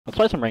Let's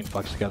play some ranked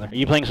flex together. Are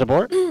you playing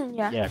support?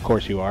 Yeah. Yeah, of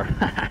course you are.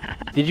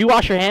 Did you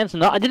wash your hands?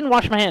 No, I didn't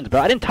wash my hands, bro.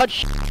 I didn't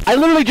touch. I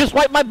literally just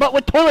wiped my butt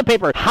with toilet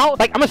paper. How?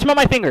 Like, I'm gonna smell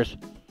my fingers.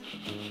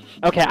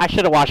 Okay, I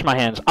should have washed my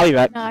hands. I'll be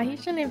back. Nah, he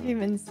shouldn't have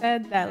even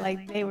said that,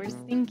 like, they were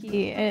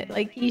stinky.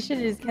 Like, he should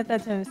have just kept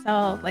that to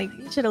himself. Like,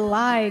 he should have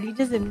lied. He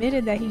just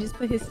admitted that he just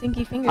put his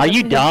stinky fingers. Are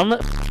you dumb?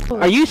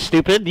 Are you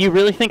stupid? Do you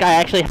really think I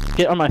actually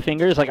get on my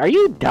fingers? Like, are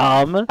you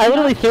dumb? I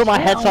literally threw my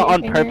headset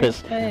on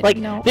purpose. Like,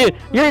 no. Dude,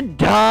 you're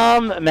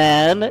dumb,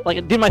 man.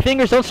 Like, dude, my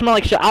fingers don't smell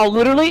like shit. I'll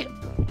literally...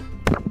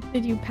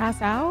 Did you pass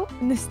out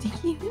in the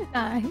stinky?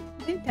 Nah,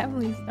 it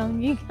definitely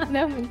stung. You got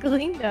them and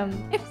cleaned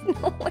them. There's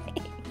no way.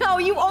 No,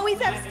 you always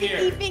have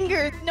sticky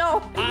fingers.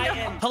 No.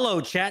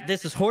 Hello, chat.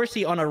 This is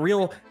Horsey on a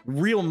real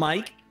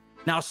mic.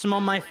 Now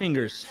smell my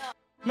fingers.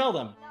 Smell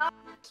them.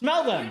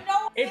 Smell them.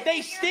 If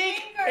they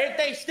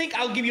stink,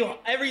 I'll give you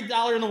every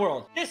dollar in the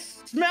world.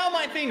 Just smell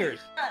my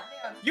fingers.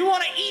 You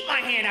want to eat my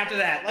hand after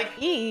that? Like,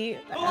 eat?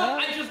 Look,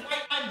 I just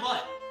wiped my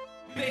butt.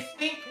 Do they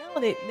stink?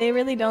 No, they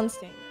really don't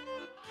stink.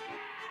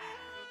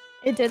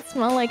 It did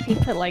smell like he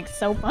put like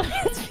soap on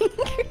his finger.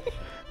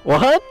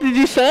 What did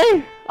you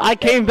say? I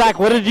came back.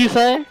 What did you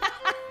say?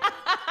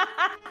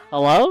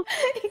 Hello?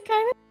 It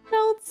kind of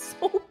smelled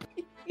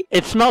soapy.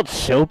 It smelled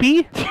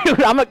soapy?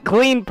 Dude, I'm a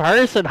clean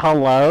person.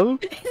 Hello?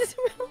 It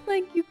smelled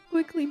like you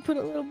quickly put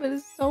a little bit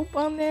of soap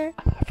on there.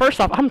 First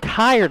off, I'm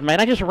tired,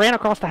 man. I just ran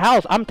across the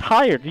house. I'm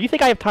tired. Do you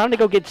think I have time to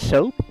go get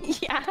soap?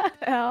 Yeah,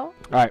 hell.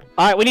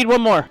 Alright, we need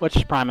one more. Which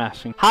is Prime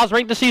asking. How's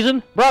ranked this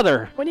season?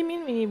 Brother. What do you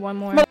mean we need one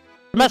more?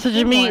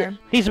 Messaging me.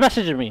 He's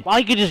messaging me. Well,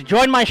 you could just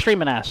join my stream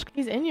and ask.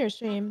 He's in your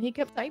stream. He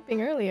kept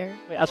typing earlier.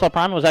 Wait, I saw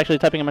Prime was actually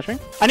typing in my stream.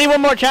 I need one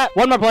more chat.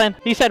 One more plan.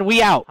 He said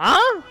we out.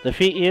 Huh?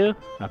 Defeat you?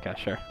 Okay,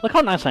 sure. Look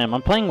how nice I am.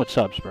 I'm playing with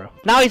subs, bro.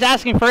 Now he's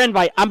asking for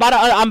invite. I'm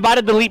about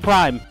to delete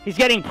Prime. He's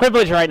getting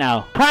privilege right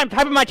now. Prime,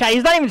 type in my chat.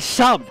 He's not even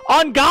subbed.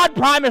 On God,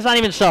 Prime is not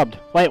even subbed.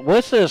 Wait,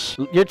 what's this?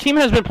 Your team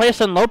has been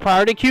placed in low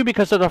priority queue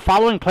because of the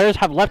following players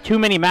have left too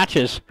many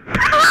matches.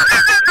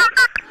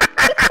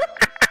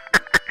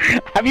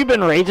 Have you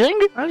been raging?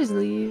 I'll just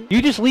leave.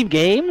 You just leave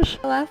games?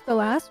 I left the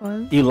last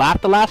one. You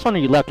laughed the last one or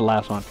you left the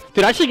last one?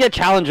 Dude, I should get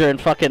Challenger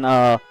and fucking,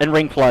 and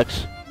Ring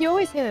Flex. You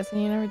always say this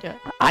and you never do it.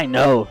 I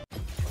know.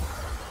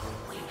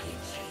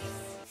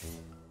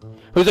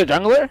 Who's their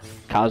jungler?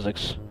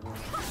 Kazakhs.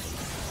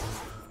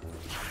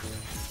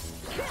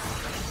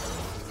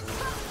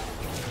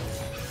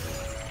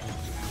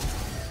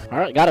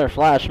 Alright, got her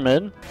flash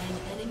mid.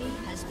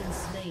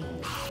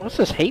 What's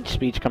this hate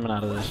speech coming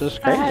out of this? This is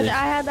crazy.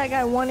 I had that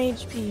guy 1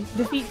 HP.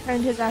 Defeat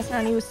turned his ass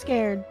around. He was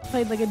scared.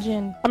 Played like a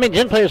Jhin. I mean,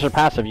 Jhin players are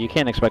passive. You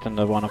can't expect them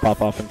to want to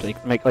pop off and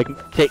make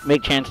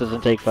chances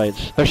and take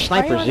fights. They're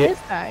snipers. Are you on his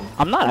side?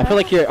 I'm not. I feel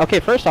like you're... Okay,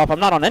 first off, I'm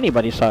not on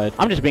anybody's side.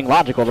 I'm just being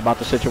logical about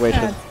the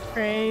situation. That's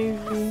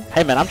crazy.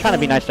 Hey, man, I'm trying to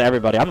be nice to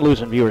everybody. I'm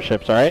losing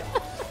viewerships, alright?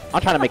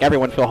 I'm trying to make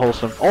everyone feel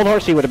wholesome. Old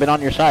Horsey would have been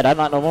on your side. I'm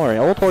not no more.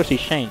 Old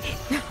Horsey's changed.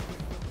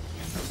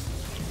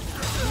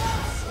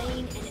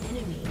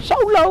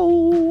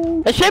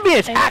 Solo! The champion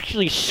is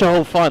actually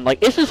so fun.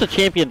 Like, this is a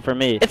champion for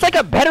me. It's like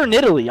a better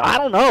Nidalee. I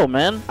don't know,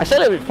 man. I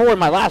said it before in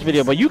my last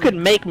video, but you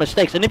can make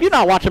mistakes. And if you're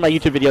not watching my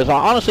YouTube videos,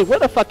 honestly, where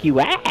the fuck you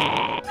at?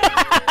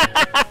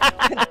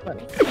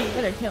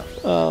 Better kill.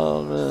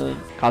 Oh,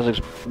 man. Kazakh's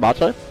bot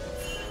side?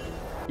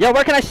 Yo,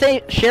 where can I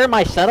share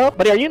my setup?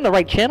 Buddy, are you in the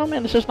right channel,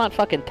 man? This is not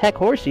fucking Tech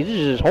Horsey. This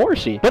is just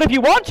Horsey. But if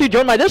you want to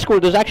join my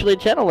Discord, there's actually a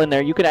channel in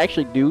there. You can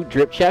actually do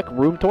drip check,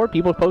 room tour.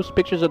 People post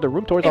pictures of their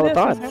room tours all the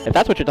time. If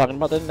that's what you're talking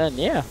about, then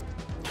yeah.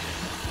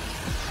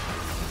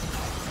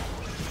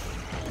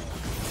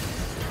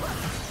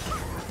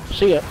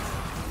 See ya.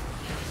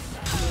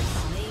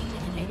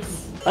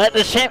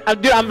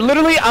 Dude,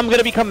 I'm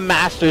gonna become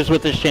masters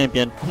with this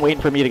champion. I'm waiting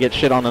for me to get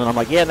shit on, and I'm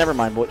like, yeah, never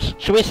mind, boys.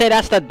 Should we say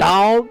that's the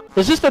dog?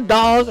 Is this the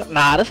dog?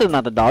 Nah, this is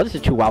not the dog. This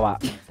is Chihuahua.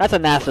 That's a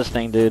NASA's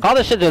thing, dude. Call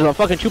this shit a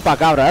fucking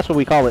chupacabra. That's what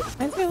we call it.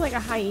 Mine feels like a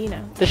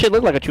hyena. This shit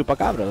look like a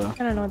chupacabra, though.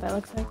 I don't know what that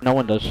looks like. No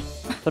one does.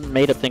 It's a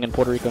made-up thing in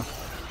Puerto Rico.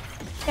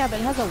 Yeah, but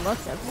it has a look,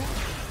 doesn't it?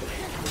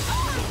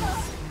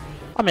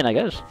 I mean, I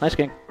guess. Nice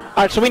game.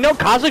 Alright, so we know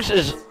Kazakhs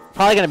is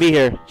probably gonna be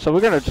here. So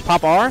we're gonna just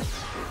pop R.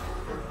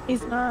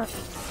 He's not.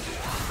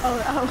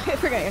 Oh, I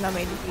forgot you're not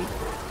made to be.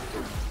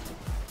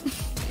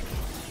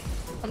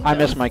 I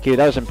missed my key.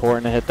 That was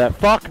important to hit that.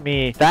 Fuck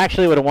me. That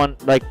actually would have won,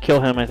 like, kill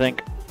him, I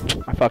think.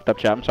 I fucked up,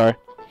 chat. I'm sorry.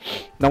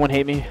 No one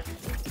hate me.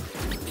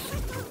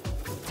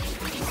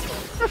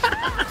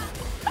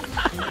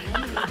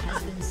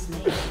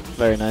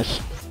 Very nice.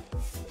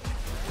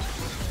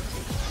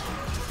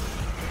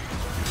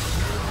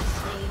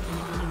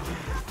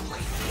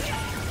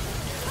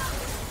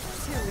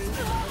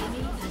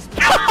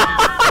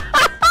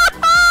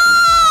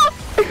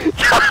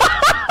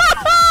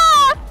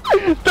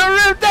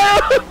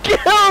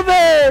 Killed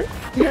her!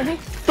 The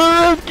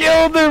roof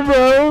killed her,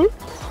 bro!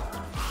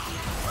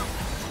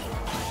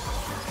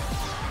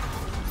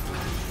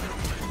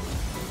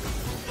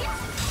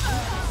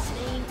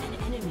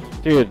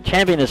 Dude,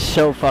 champion is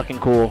so fucking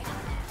cool.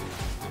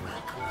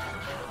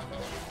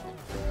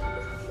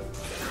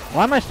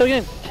 Why am I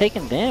still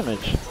taking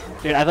damage?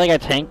 Dude, I think I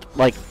tanked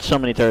like so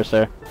many turrets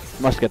there.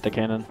 Must get the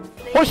cannon.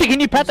 Horsey, can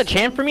you pet the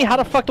champ for me? How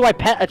the fuck do I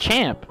pet a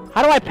champ?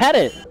 How do I pet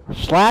it?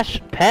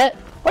 Slash pet?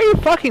 Why are you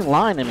fucking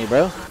lying to me,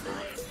 bro?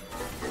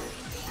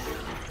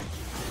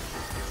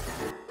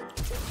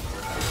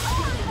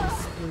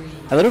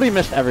 I literally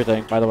missed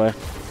everything, by the way.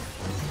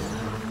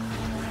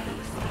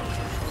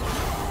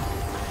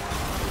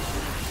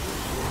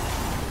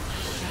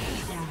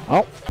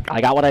 Oh, I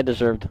got what I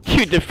deserved.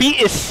 Dude,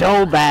 defeat is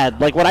so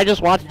bad. Like, what I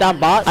just watched down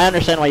bot, I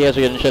understand why you guys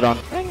are getting shit on.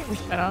 I'm getting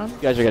shit on. You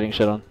guys are getting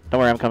shit on. Don't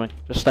worry, I'm coming.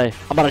 Just stay.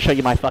 I'm about to show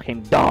you my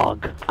fucking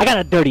dog. I got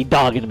a dirty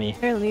dog in me.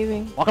 They're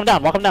leaving. Walk him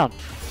down, walk him down.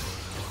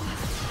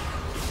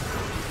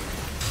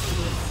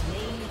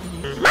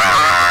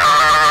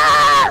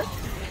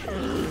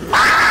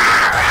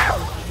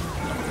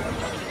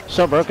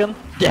 So broken?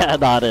 Yeah,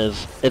 that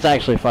is. It's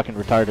actually fucking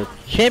retarded.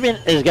 Champion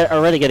is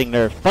already getting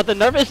nerfed. But the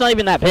nerf is not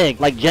even that big.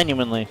 Like,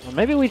 genuinely. Well,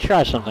 maybe we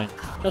try something.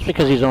 Just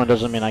because he's on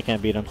doesn't mean I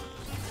can't beat him.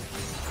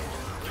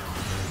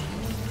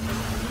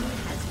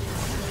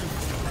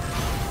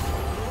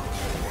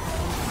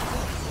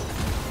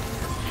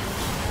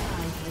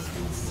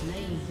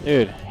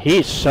 Dude,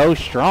 he's so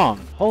strong.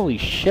 Holy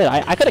shit.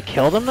 I could have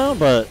killed him though,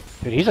 but...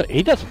 Dude,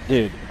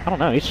 dude, I don't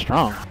know, he's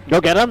strong. Go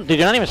get him? Dude,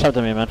 you're not even sub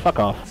to me, man. Fuck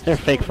off. They're a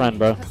fake friend,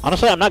 bro.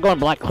 Honestly, I'm not going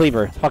Black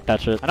Cleaver. Fuck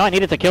that shit. I know I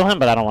needed to kill him,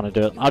 but I don't want to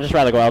do it. I'll just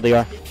rather go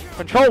LDR.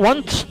 Control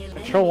 1?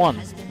 Control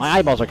 1. My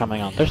eyeballs are coming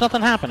out. There's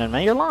nothing happening,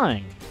 man. You're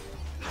lying.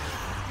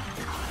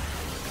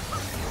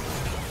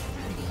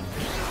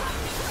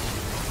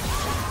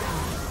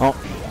 Oh.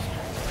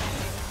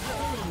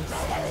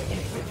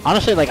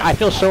 Honestly, like, I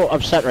feel so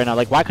upset right now.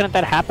 Like, why couldn't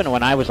that happen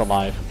when I was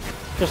alive?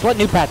 Just let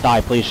Newpat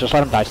die, please. Just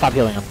let him die. Stop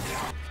healing him.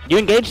 You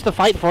engaged the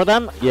fight for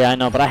them? Yeah, I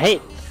know, but I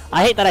hate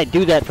that I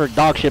do that for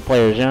dog shit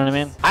players, you know what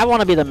I mean? I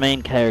want to be the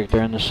main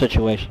character in this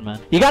situation,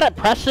 man. You gotta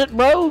press it,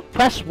 bro?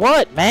 Press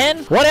what, man?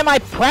 What am I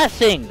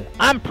pressing?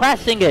 I'm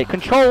pressing it.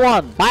 Control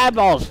 1. My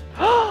eyeballs.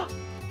 Oh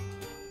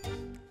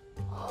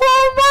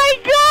my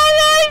god,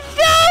 that's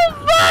so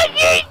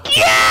fucking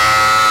cute!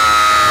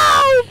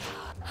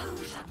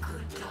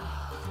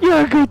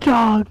 You're a good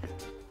dog.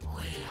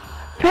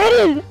 Pet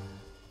it!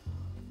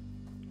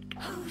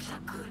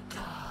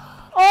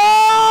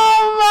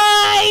 Oh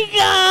my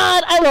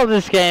god! I love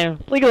this game.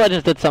 League of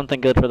Legends did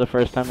something good for the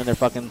first time in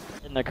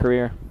their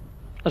career.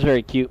 That's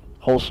very cute,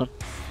 wholesome.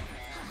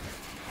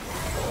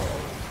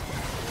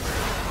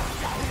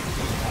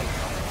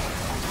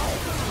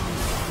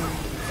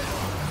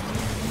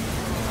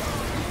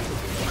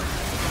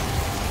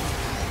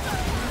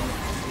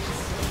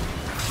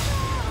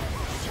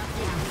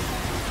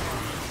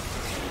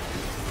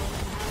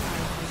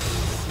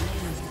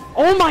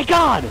 Oh my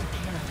god!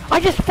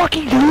 I just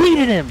fucking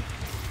deleted him!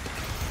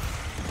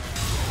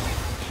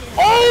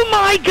 Oh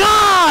my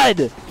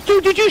god!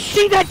 Dude, did you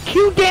see that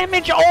Q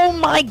damage? Oh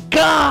my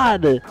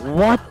god!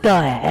 What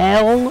the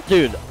hell?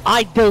 Dude,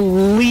 I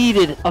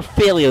deleted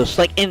Aphelios,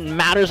 like, in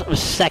matters of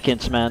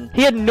seconds, man.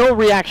 He had no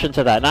reaction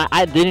to that, and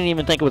I didn't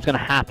even think it was gonna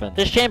happen.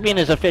 This champion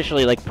is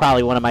officially, like,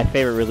 probably one of my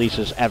favorite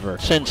releases ever.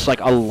 Since,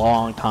 like, a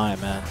long time,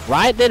 man.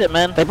 Riot did it,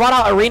 man. They brought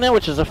out Arena,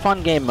 which is a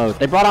fun game mode.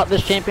 They brought out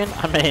this champion.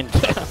 I mean...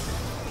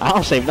 I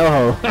don't save no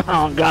ho.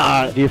 Oh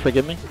god. Do you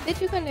forgive me?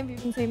 Did you couldn't have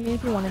even saved me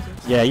if you wanted to.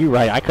 Yeah, you're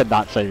right. I could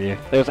not save you.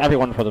 It was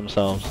everyone for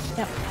themselves.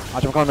 Yep.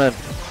 Watch him coming in.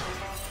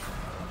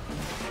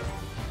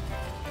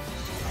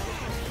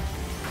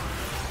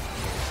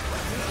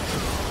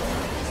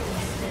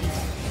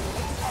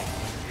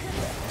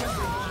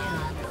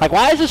 Like,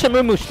 why is this a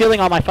Mumu stealing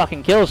all my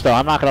fucking kills though?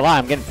 I'm not gonna lie,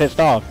 I'm getting pissed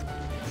off.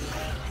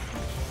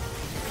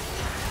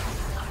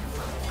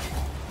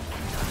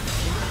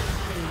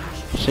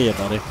 See ya,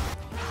 buddy.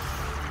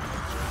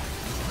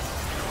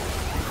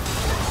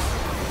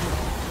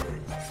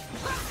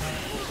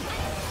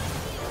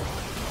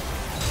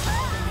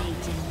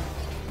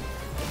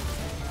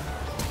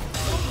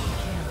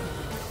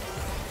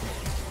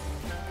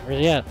 Where's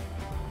he at?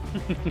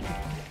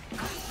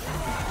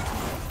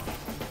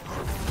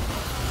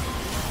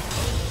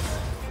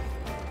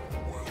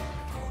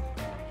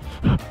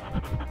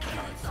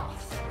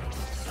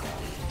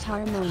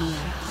 Harmonia.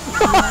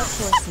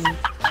 Outsourcing.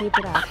 Keep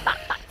it up.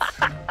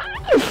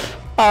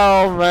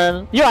 Oh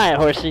man, you alright,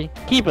 Horsey?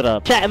 Keep it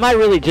up. Chat, am I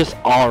really just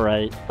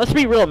alright? Let's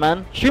be real,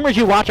 man. Streamers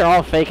you watch are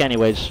all fake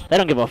anyways. They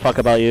don't give a fuck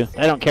about you.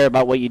 They don't care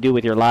about what you do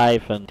with your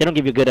life, and they don't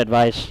give you good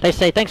advice. They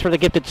say, thanks for the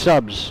gifted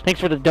subs.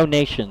 Thanks for the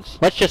donations.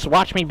 Let's just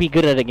watch me be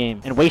good at a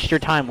game and waste your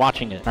time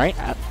watching it, alright?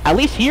 At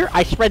least here,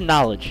 I spread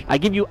knowledge. I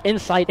give you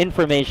insight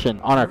information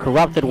on our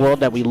corrupted world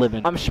that we live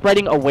in. I'm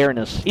spreading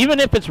awareness. Even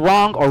if it's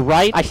wrong or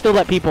right, I still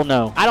let people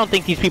know. I don't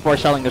think these people are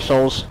selling their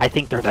souls. I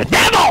think they're the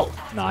devil!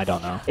 No, I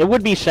don't know. It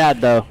would be sad,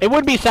 though. It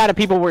would be sad if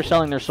people were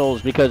selling their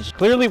souls, because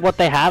clearly what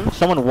they have,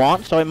 someone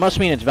wants, so it must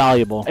mean it's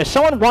valuable. If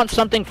someone wants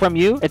something from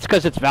you, it's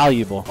because it's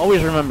valuable.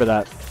 Always remember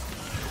that.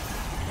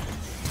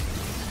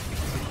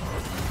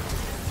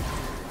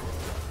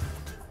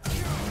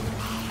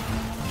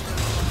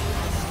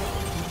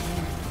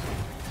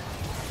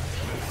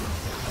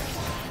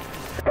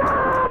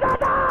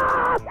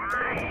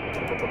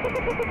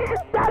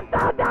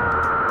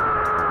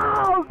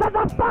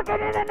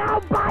 fucking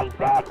In-N-Out bite,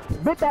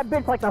 bitch! Bit that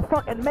bitch like the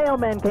fucking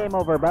mailman came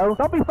over, bro.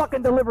 Don't be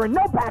fucking delivering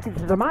no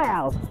packages to my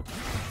house.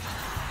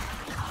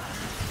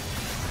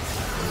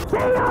 See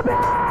ya,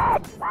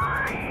 bitch!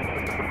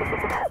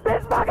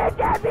 This fucking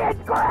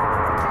champion's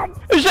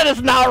cracked! This shit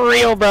is not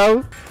real,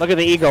 bro. Look at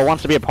the ego,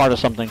 wants to be a part of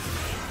something.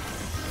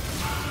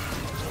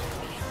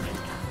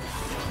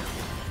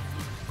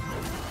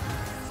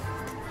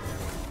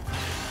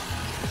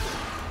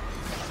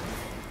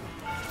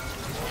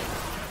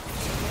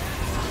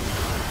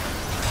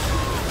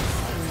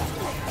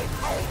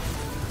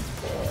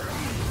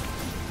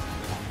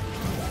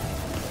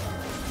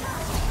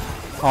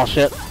 Oh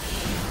shit.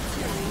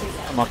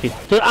 I'm lucky.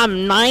 Dude,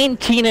 I'm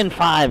 19 and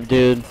 5,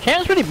 dude.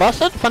 Camp's pretty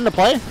busted. Fun to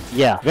play.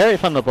 Yeah, very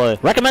fun to play.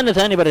 Recommend it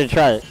to anybody to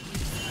try it.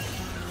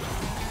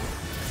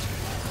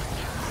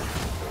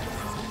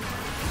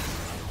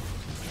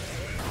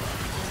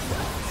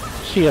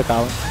 See ya,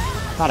 Collie.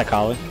 Not a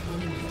Collie.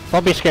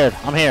 Don't be scared.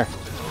 I'm here.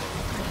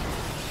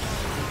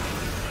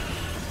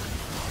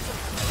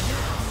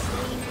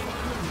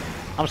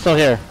 I'm still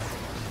here.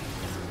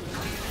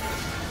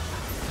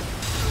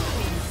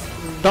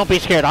 Don't be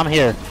scared, I'm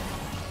here.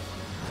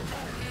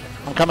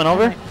 I'm coming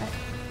over.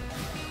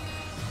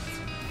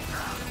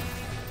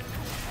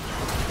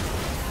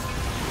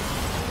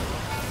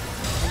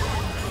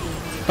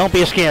 Don't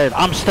be scared,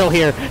 I'm still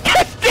here.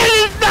 This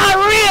is not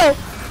real!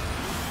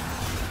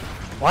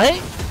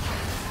 What?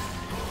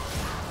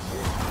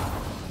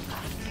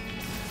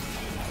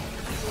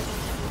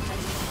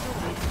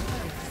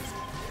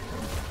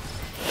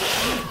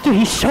 Dude,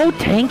 he's so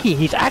tanky.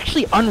 He's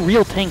actually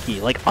unreal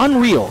tanky. Like,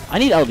 unreal. I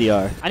need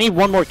LDR. I need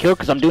one more kill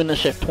because I'm doing this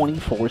shit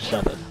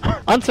 24/7.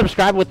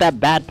 Unsubscribe with that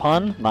bad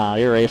pun? Nah,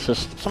 you're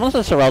racist. Someone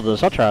said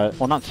Sorelda's. I'll try it.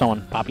 Well, not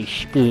someone. Poppy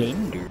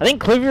Splendor. I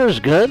think Cleaver is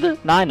good.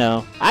 Nah, I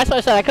know. As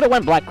I said, I could have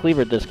went Black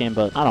Cleaver this game,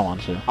 but I don't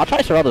want to. I'll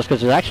try Sorelda's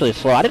because they're actually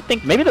slow. I didn't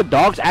think maybe the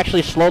dogs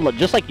actually slow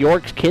just like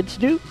York's kids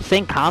do.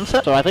 Same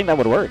concept. So I think that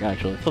would work,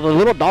 actually. So the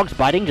little dogs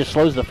biting just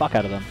slows the fuck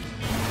out of them.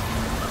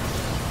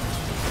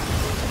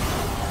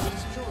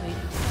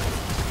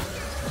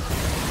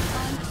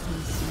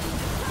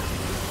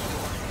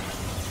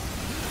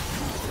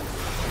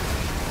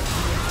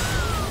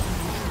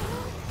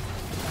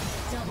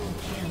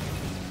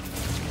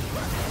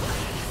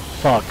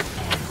 Fuck.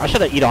 I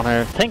should have eat on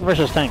her. Tank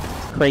versus tank.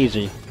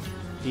 Crazy.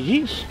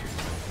 GG's.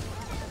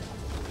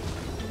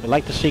 We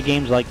like to see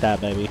games like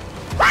that, baby.